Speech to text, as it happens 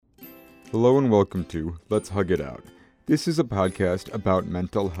Hello and welcome to Let's Hug It Out. This is a podcast about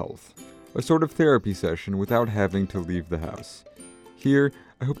mental health, a sort of therapy session without having to leave the house. Here,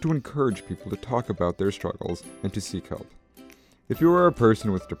 I hope to encourage people to talk about their struggles and to seek help. If you are a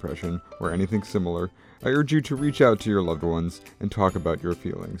person with depression or anything similar, I urge you to reach out to your loved ones and talk about your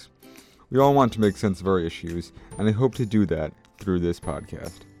feelings. We all want to make sense of our issues, and I hope to do that through this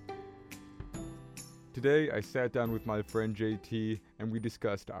podcast. Today, I sat down with my friend JT, and we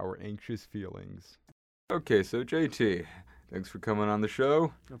discussed our anxious feelings. Okay, so JT, thanks for coming on the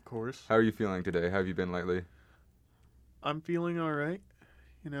show. Of course. How are you feeling today? How have you been lately? I'm feeling all right.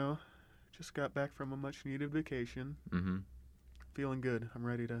 Just got back from a much-needed vacation. Mm-hmm. Feeling good. I'm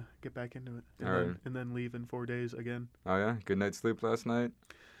ready to get back into it. And then leave in 4 days again. Oh, yeah? Good night's sleep last night?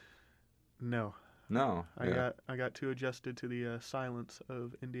 No. No. I got too adjusted to the silence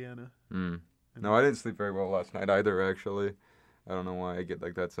of Indiana. No, I didn't sleep very well last night either, actually. I don't know why I get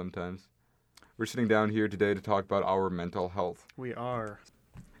like that sometimes. We're sitting down here today to talk about our mental health. We are.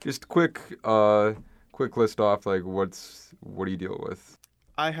 Just quick list off, like, what do you deal with?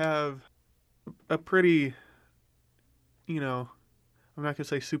 I have a pretty, I'm not going to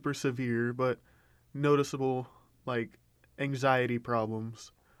say super severe, but noticeable, anxiety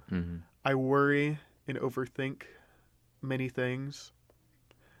problems. Mm-hmm. I worry and overthink many things.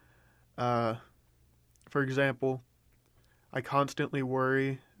 For example, I constantly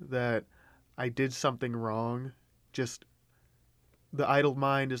worry that I did something wrong. Just the idle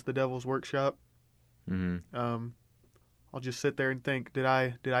mind is the devil's workshop. Mm-hmm. I'll just sit there and think, did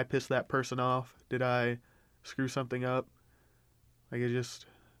I piss that person off? Did I screw something up?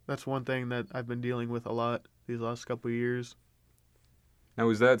 That's one thing that I've been dealing with a lot these last couple of years. Now,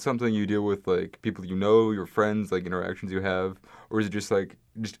 is that something you deal with, like, people you know, your friends, like, interactions you have? Or is it just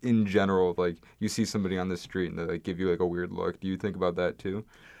in general, like, you see somebody on the street and they, like, give you, like, a weird look? Do you think about that, too?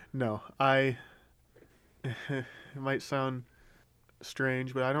 No, it might sound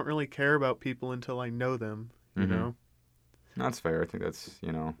strange, but I don't really care about people until I know them, you know? That's fair. I think that's,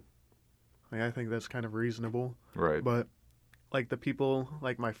 I think that's kind of reasonable. Right. But, the people,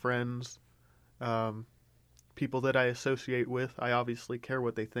 my friends, people that I associate with, I obviously care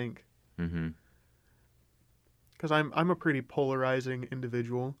what they think. Mm-hmm. Because I'm a pretty polarizing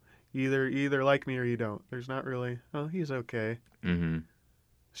individual. You either like me or you don't. There's not really, oh, he's okay. Mm-hmm.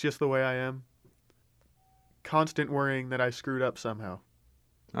 It's just the way I am. Constant worrying that I screwed up somehow.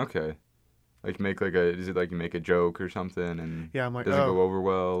 Okay. Like, is it like you make a joke or something and yeah, I'm like, doesn't go over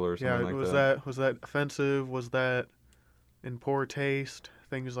well or something like that? Was that offensive? Was that in poor taste?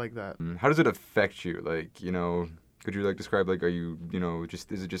 Things like that. How does it affect you? Like, could you, describe, are you,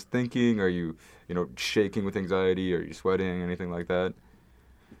 is it just thinking? Are you, shaking with anxiety? Are you sweating? Anything like that?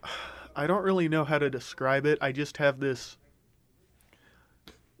 I don't really know how to describe it. I just have this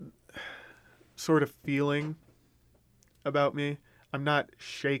sort of feeling about me. I'm not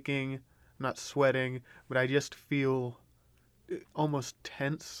shaking, I'm not sweating, but I just feel almost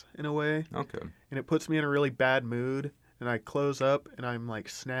tense in a way. Okay. And it puts me in a really bad mood, and I close up, and I'm,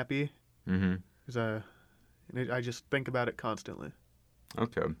 snappy. Mm-hmm. Because I just think about it constantly.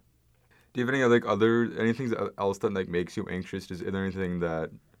 Okay. Do you have anything else that, makes you anxious? Is there anything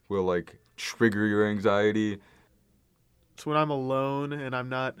that will, trigger your anxiety? It's when I'm alone and I'm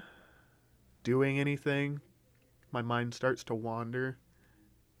not doing anything, my mind starts to wander.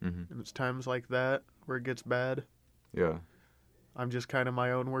 Mm-hmm. And it's times like that where it gets bad. Yeah. I'm just kind of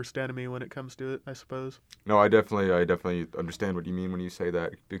my own worst enemy when it comes to it, I suppose. No, I definitely understand what you mean when you say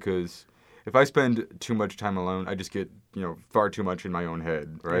that, because if I spend too much time alone, I just get, far too much in my own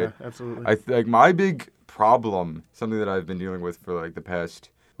head, right? Yeah, absolutely. My big problem, something that I've been dealing with for the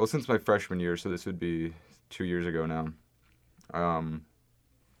past, since my freshman year, so this would be 2 years ago now.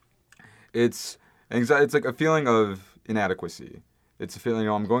 It's anxiety. It's a feeling of inadequacy. It's a feeling,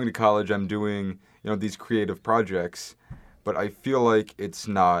 I'm going to college, I'm doing, these creative projects, but I feel like it's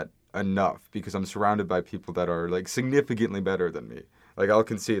not enough because I'm surrounded by people that are significantly better than me. I'll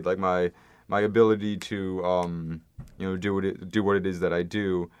concede, my ability to do what it is that I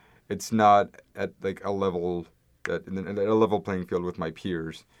do, it's not at a level at a level playing field with my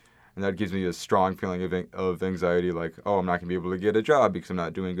peers, and that gives me a strong feeling of anxiety. I'm not gonna be able to get a job because I'm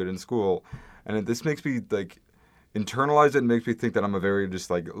not doing good in school, and this makes me internalize it and makes me think that I'm a very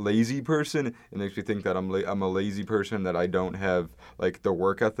just lazy person. It makes me think that I'm a lazy person, that I don't have the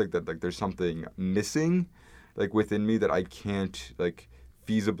work ethic, that there's something missing within me, that I can't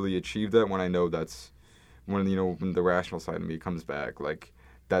feasibly achieve that, when I know that's when the rational side of me comes back,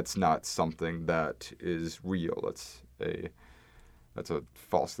 that's not something that is real. That's a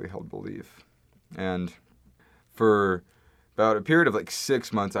falsely held belief. And for about a period of like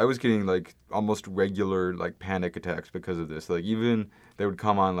 6 months, I was getting like almost regular like panic attacks because of this. Like even they would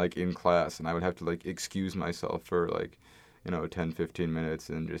come on like in class and I would have to like excuse myself for like, 10, 15 minutes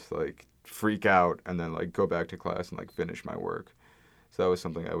and just like freak out and then like go back to class and like finish my work. So that was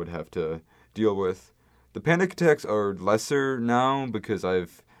something I would have to deal with. The panic attacks are lesser now because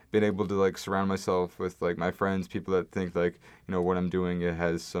I've been able to like surround myself with like my friends, people that think like, what I'm doing, it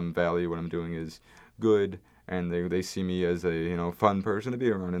has some value, what I'm doing is good, and they see me as a, fun person to be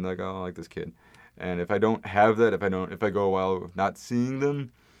around, and they're like, oh, I like this kid. And if I don't have that, if I go a while not seeing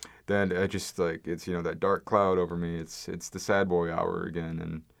them, then I just like, it's, that dark cloud over me. It's the sad boy hour again,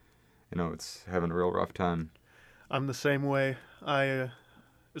 and, it's having a real rough time. I'm the same way.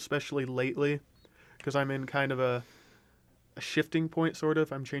 Especially lately, because I'm in kind of a shifting point, sort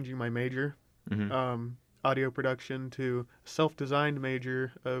of. I'm changing my major, audio production, to self-designed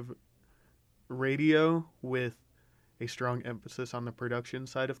major of radio with a strong emphasis on the production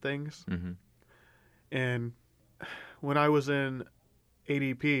side of things. Mm-hmm. And when I was in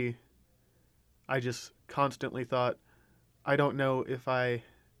ADP, I just constantly thought, I don't know if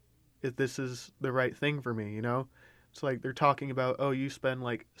this is the right thing for me, It's like they're talking about, oh, you spend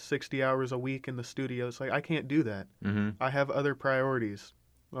like 60 hours a week in the studio. It's like, I can't do that. Mm-hmm. I have other priorities.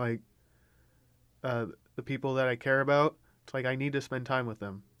 Like, the people that I care about, it's like I need to spend time with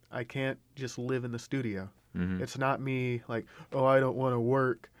them. I can't just live in the studio. Mm-hmm. It's not me like, oh, I don't want to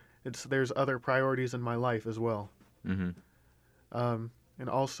work. There's other priorities in my life as well. Mm-hmm. And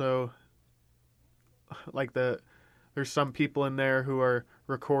also, like there's some people in there who are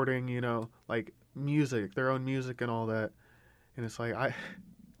recording, like music, their own music and all that. And it's like, I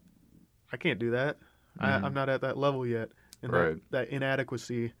can't do that. Mm-hmm. I'm not at that level yet. And right. that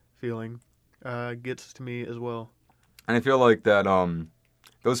inadequacy feeling gets to me as well. And I feel like that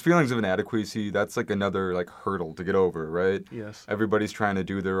those feelings of inadequacy, that's like another like hurdle to get over, right? Yes. Everybody's trying to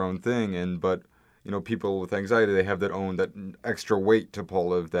do their own thing, but people with anxiety, they have that extra weight to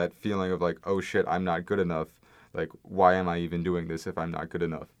pull of that feeling of like, oh shit, I'm not good enough. Like, why am I even doing this if I'm not good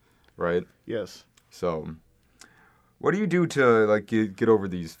enough, right? Yes. So, what do you do to like get over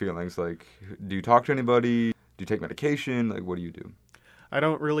these feelings? Like, do you talk to anybody? Do you take medication? Like, what do you do? I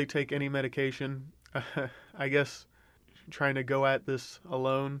don't really take any medication. I guess trying to go at this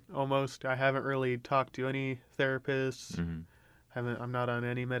alone almost. I haven't really talked to any therapists. Mm-hmm. I'm not on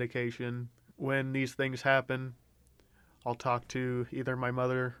any medication. When these things happen, I'll talk to either my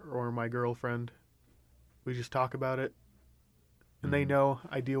mother or my girlfriend. We just talk about it. And they know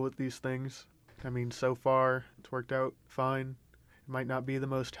I deal with these things. I mean, so far, it's worked out fine. It might not be the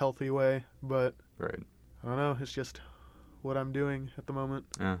most healthy way, but right. I don't know. It's just what I'm doing at the moment.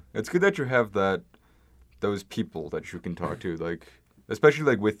 Yeah. It's good that you have those people that you can talk to, like, especially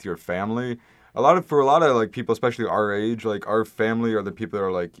like with your family. For a lot of like people, especially our age, like our family are the people that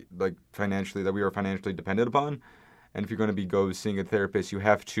are like financially, that we are financially dependent upon. And if you're going to go seeing a therapist, you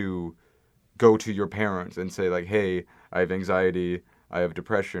have to go to your parents and say like, hey, I have anxiety, I have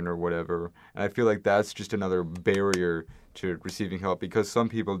depression or whatever. And I feel like that's just another barrier to receiving help, because some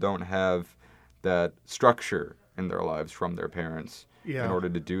people don't have that structure in their lives from their parents in order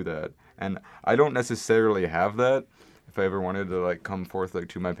to do that. And I don't necessarily have that. If I ever wanted to like come forth like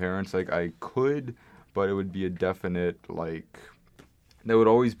to my parents, like I could, but it would be a definite like, there would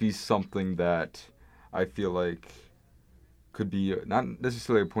always be something that I feel like could be not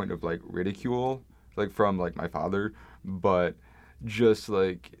necessarily a point of like ridicule, like from like my father, but just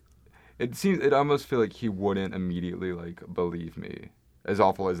like it almost feel like he wouldn't immediately like believe me, as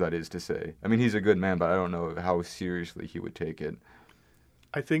awful as that is to say. I mean, he's a good man, but I don't know how seriously he would take it.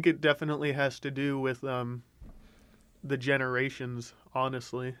 I think it definitely has to do with the generations,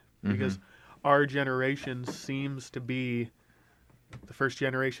 honestly, because our generation seems to be the first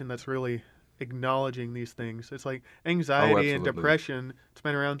generation that's really acknowledging these things. It's like anxiety and depression, it's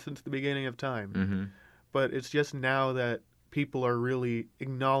been around since the beginning of time. But it's just now that people are really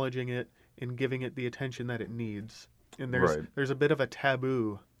acknowledging it and giving it the attention that it needs. And there's a bit of a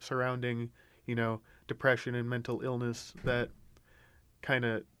taboo surrounding, depression and mental illness that kind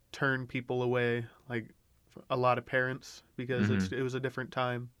of turn people away, like a lot of parents, because it was a different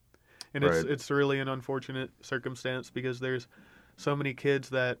time. And it's really an unfortunate circumstance, because there's so many kids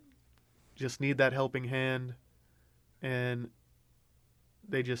that just need that helping hand, and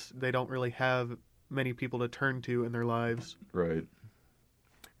they don't really have many people to turn to in their lives. Right.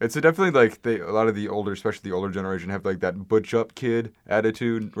 It's definitely like a lot of the older, especially the older generation, have like that butch up kid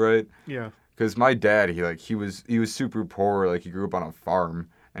attitude, right? Yeah. Because my dad, he was super poor. Like, he grew up on a farm,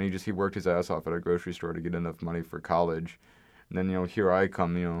 and he worked his ass off at a grocery store to get enough money for college. And then here I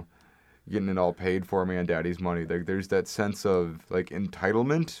come, getting it all paid for me on daddy's money. Like, there's that sense of, like,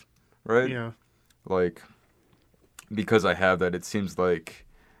 entitlement, right? Yeah. Like, because I have that, it seems like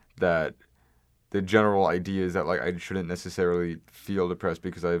that the general idea is that, like, I shouldn't necessarily feel depressed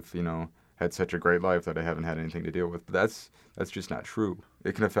because I've, had such a great life that I haven't had anything to deal with. But that's just not true.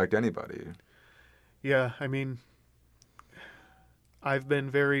 It can affect anybody. Yeah, I mean, I've been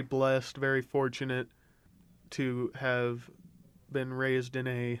very blessed, very fortunate to have been raised in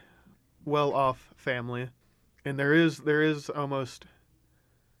a well-off family, and there is almost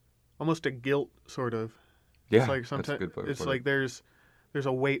a guilt sort of. Yeah, It's like that's a sometimes good way to it's put like it. there's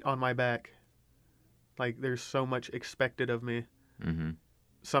a weight on my back. Like there's so much expected of me. Mm-hmm.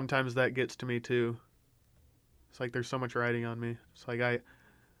 Sometimes that gets to me too. It's like there's so much riding on me. It's like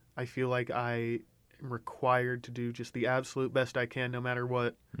I feel like I am required to do just the absolute best I can no matter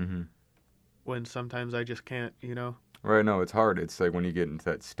what. Mm-hmm. When sometimes I just can't, Right, no, it's hard. It's like when you get into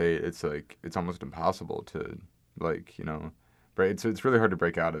that state, it's like it's almost impossible to, like, break. It's really hard to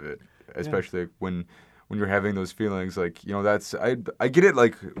break out of it, especially when you're having those feelings. Like, that's I get it.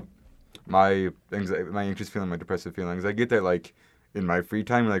 Like my anxiety, my anxious feeling, my depressive feelings. I get that, like, in my free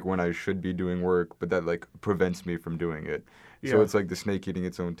time, like when I should be doing work, but that, like, prevents me from doing it. So Yeah. it's like the snake eating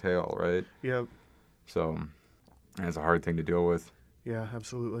its own tail, right? Yeah, So it's a hard thing to deal with. yeah,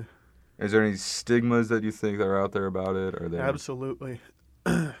 absolutely. Is there any stigmas that you think that are out there about it? Or there? Absolutely.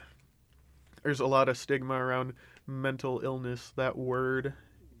 There's a lot of stigma around mental illness, that word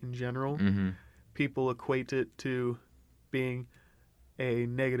in general. Mm-hmm. People equate it to being a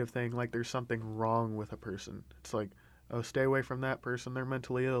negative thing, like there's something wrong with a person. It's like, oh, stay away from that person, they're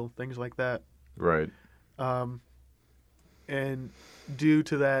mentally ill, things like that. Right. And due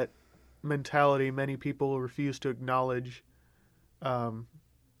to that mentality, many people refuse to acknowledge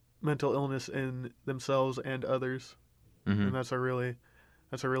mental illness in themselves and others. Mm-hmm. And that's a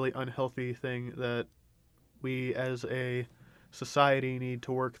really unhealthy thing that we as a society need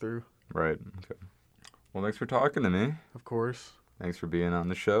to work through. Right. Okay. Well, thanks for talking to me. Of course. Thanks for being on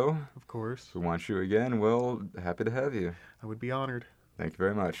the show. Of course. If we want you again, well, happy to have you. I would be honored. Thank you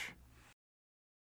very much.